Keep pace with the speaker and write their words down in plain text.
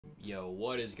Yo,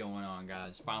 what is going on,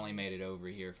 guys? Finally made it over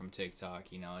here from TikTok.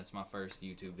 You know, it's my first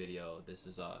YouTube video. This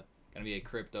is gonna be a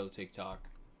crypto TikTok,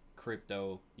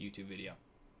 crypto YouTube video.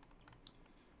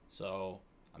 So,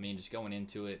 I mean, just going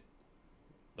into it,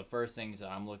 the first things that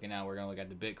I'm looking at, we're gonna look at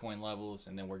the Bitcoin levels,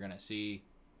 and then we're gonna see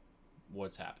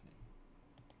what's happening.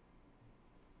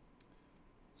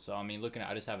 So, I mean,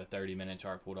 I just have a 30-minute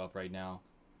chart pulled up right now.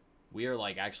 We are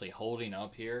like actually holding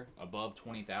up here above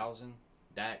 20,000.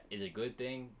 That is a good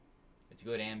thing. It's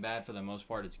good and bad. For the most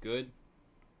part, it's good.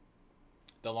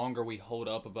 The longer we hold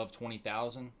up above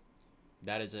 20,000,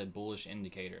 that is a bullish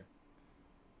indicator.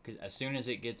 Because as soon as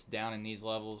it gets down in these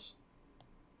levels,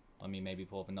 let me maybe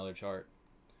pull up another chart.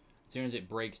 As soon as it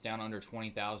breaks down under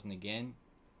 20,000 again,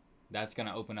 that's going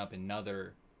to open up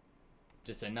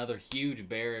just another huge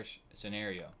bearish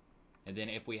scenario. And then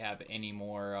if we have any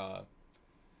more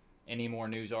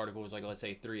news articles, like let's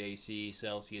say 3AC,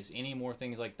 Celsius, any more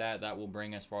things like that, that will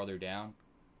bring us farther down.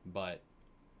 But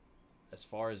as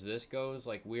far as this goes,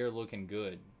 like, we're looking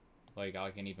good. Like,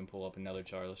 I can even pull up another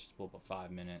chart. Let's just pull up a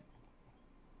 5-minute.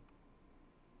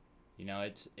 You know,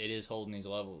 it is holding these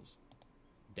levels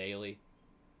daily.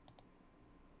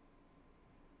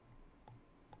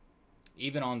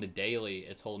 Even on the daily,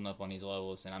 it's holding up on these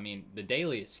levels. And I mean, the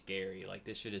daily is scary. Like,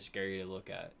 this shit is scary to look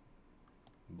at.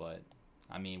 But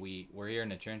I mean, we're here in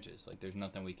the trenches. Like, there's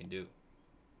nothing we can do.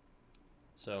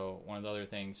 So, one of the other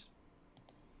things,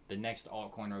 the next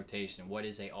altcoin rotation. What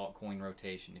is a altcoin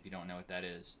rotation, if you don't know what that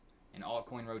is? An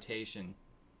altcoin rotation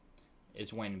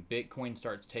is when Bitcoin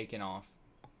starts taking off.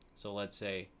 So, let's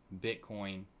say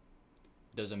Bitcoin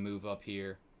does a move up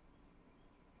here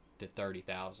to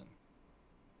 30,000.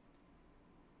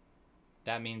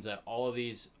 That means that all of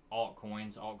these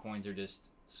altcoins are just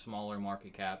smaller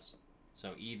market caps.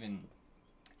 So, even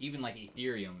like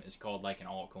Ethereum is called like an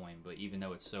altcoin, but even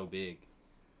though it's so big.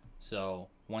 So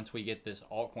once we get this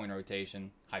altcoin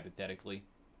rotation, hypothetically,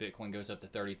 Bitcoin goes up to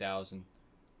 30,000,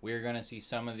 we're going to see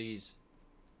some of these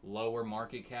lower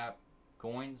market cap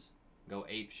coins go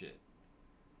ape shit.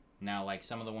 Now, like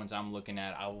some of the ones I'm looking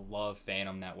at, I love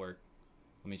Fantom Network.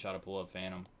 Let me try to pull up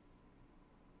Fantom.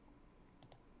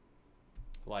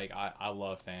 Like, I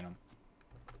love Fantom.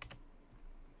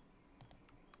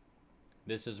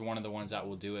 This is one of the ones that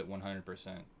will do it 100%.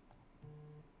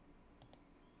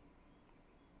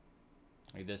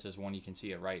 Like, this is one, you can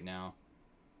see it right now.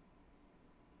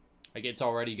 Like, it's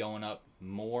already going up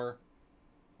more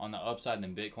on the upside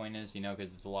than Bitcoin is, you know,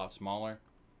 because it's a lot smaller.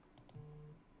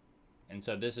 And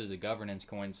so this is the governance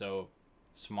coin, so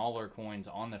smaller coins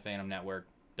on the Fantom Network,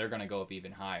 they're going to go up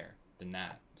even higher than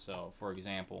that. So, for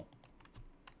example,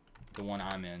 the one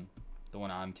I'm in, the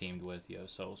one I'm teamed with, yo,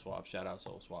 SoulSwap, shout out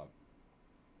SoulSwap.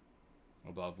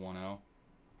 Above 1.0.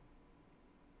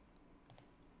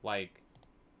 Like,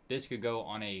 this could go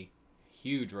on a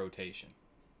huge rotation.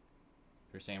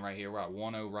 They're saying right here, we're at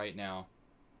 1.0 right now.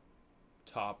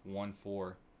 Top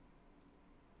 1.4.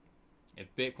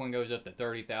 If Bitcoin goes up to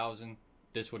 30,000,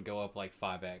 this would go up like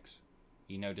 5x.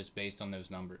 You know, just based on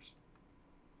those numbers.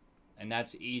 And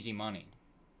that's easy money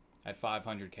at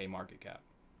 500k market cap.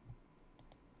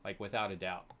 Like, without a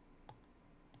doubt.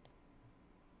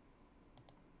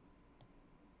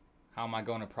 How am I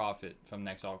going to profit from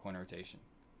next altcoin rotation?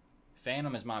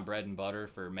 Fantom is my bread and butter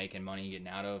for making money, getting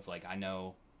out of. Like, I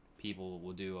know people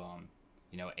will do,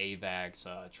 you know, AVAX,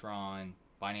 Tron,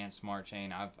 Binance Smart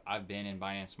Chain. I've been in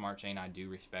Binance Smart Chain. I do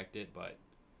respect it, but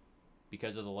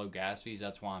because of the low gas fees,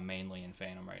 that's why I'm mainly in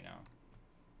Fantom right now.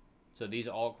 So these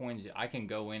altcoins, I can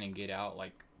go in and get out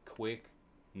like quick,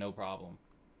 no problem,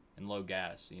 and low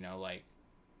gas. You know, like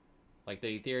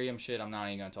the Ethereum shit. I'm not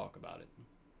even gonna talk about it.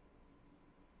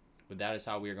 But that is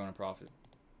how we are going to profit.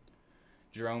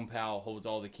 Jerome Powell holds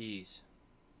all the keys.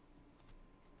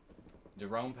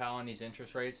 Jerome Powell and these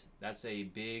interest rates, that's a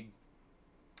big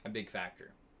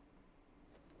factor.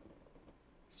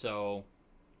 So,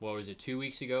 what was it, 2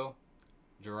 weeks ago?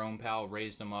 Jerome Powell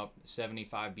raised them up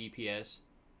 75 BPS,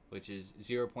 which is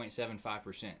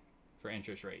 0.75% for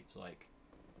interest rates. Like,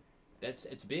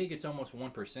 it's big. It's almost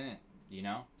 1%, you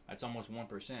know? That's almost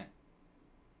 1%.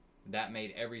 That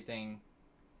made everything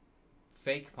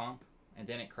fake pump, and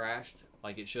then it crashed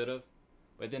like it should have.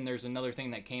 But then there's another thing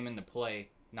that came into play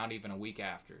not even a week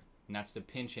after, and that's the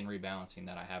pension rebalancing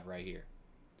that I have right here.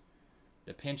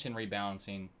 The pension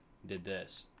rebalancing did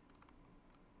this.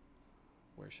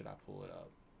 Where should I pull it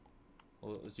up?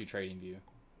 Well, let's do TradingView.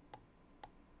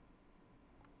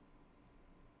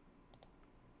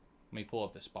 Let me pull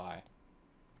up the SPY.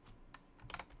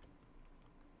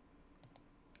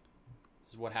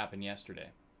 This is what happened yesterday.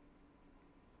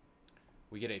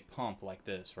 We get a pump like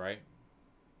this, right?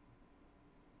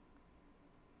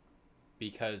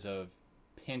 because of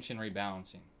pension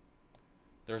rebalancing.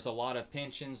 There's a lot of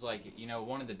pensions, like, you know,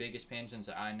 one of the biggest pensions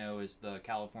that I know is the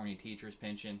California teachers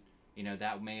pension. You know,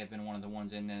 that may have been one of the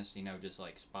ones in this, you know, just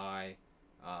like SPY,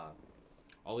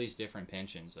 all these different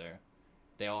pensions there.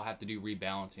 They all have to do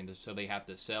rebalancing, so they have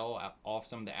to sell off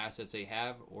some of the assets they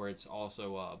have, or it's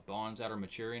also bonds that are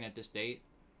maturing at this date.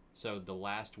 So the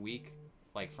last week,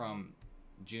 like from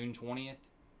June 20th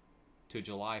to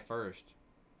July 1st,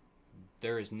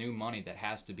 there is new money that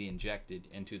has to be injected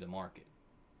into the market.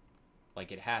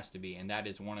 Like, it has to be, and that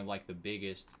is one of like the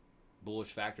biggest bullish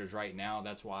factors right now.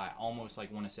 That's why I almost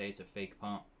like want to say it's a fake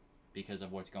pump because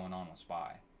of what's going on with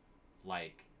SPY.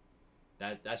 Like,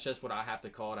 that's just what I have to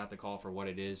call it. I have to call it for what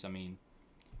it is. I mean,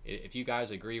 if you guys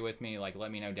agree with me, like,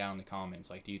 let me know down in the comments.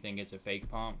 Like, do you think it's a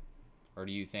fake pump, or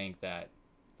do you think that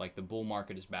like the bull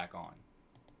market is back on?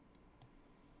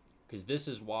 Because this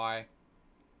is why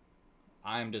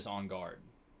I'm just on guard.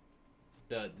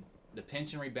 The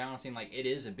pension rebalancing, like, it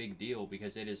is a big deal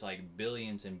because it is like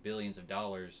billions and billions of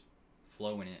dollars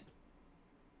flowing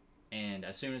in. And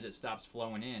as soon as it stops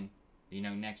flowing in, you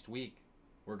know, next week,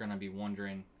 we're going to be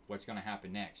wondering what's going to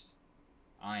happen next.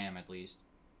 I am, at least.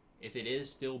 If it is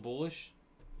still bullish,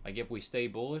 like if we stay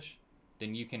bullish,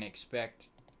 then you can expect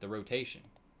the rotation.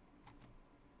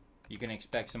 You can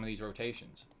expect some of these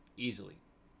rotations easily.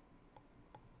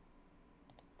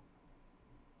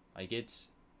 Like, it's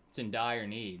in dire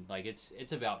need. Like,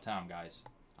 it's about time, guys.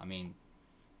 I mean,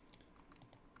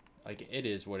 like, it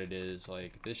is what it is.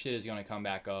 Like, this shit is going to come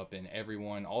back up, and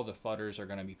everyone, all the fudders are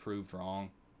going to be proved wrong.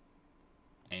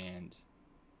 And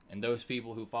those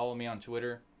people who follow me on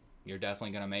Twitter, you're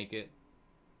definitely going to make it.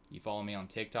 You follow me on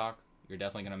TikTok, you're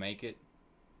definitely going to make it.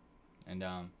 And,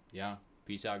 yeah,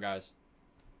 peace out, guys.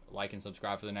 Like and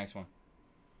subscribe for the next one.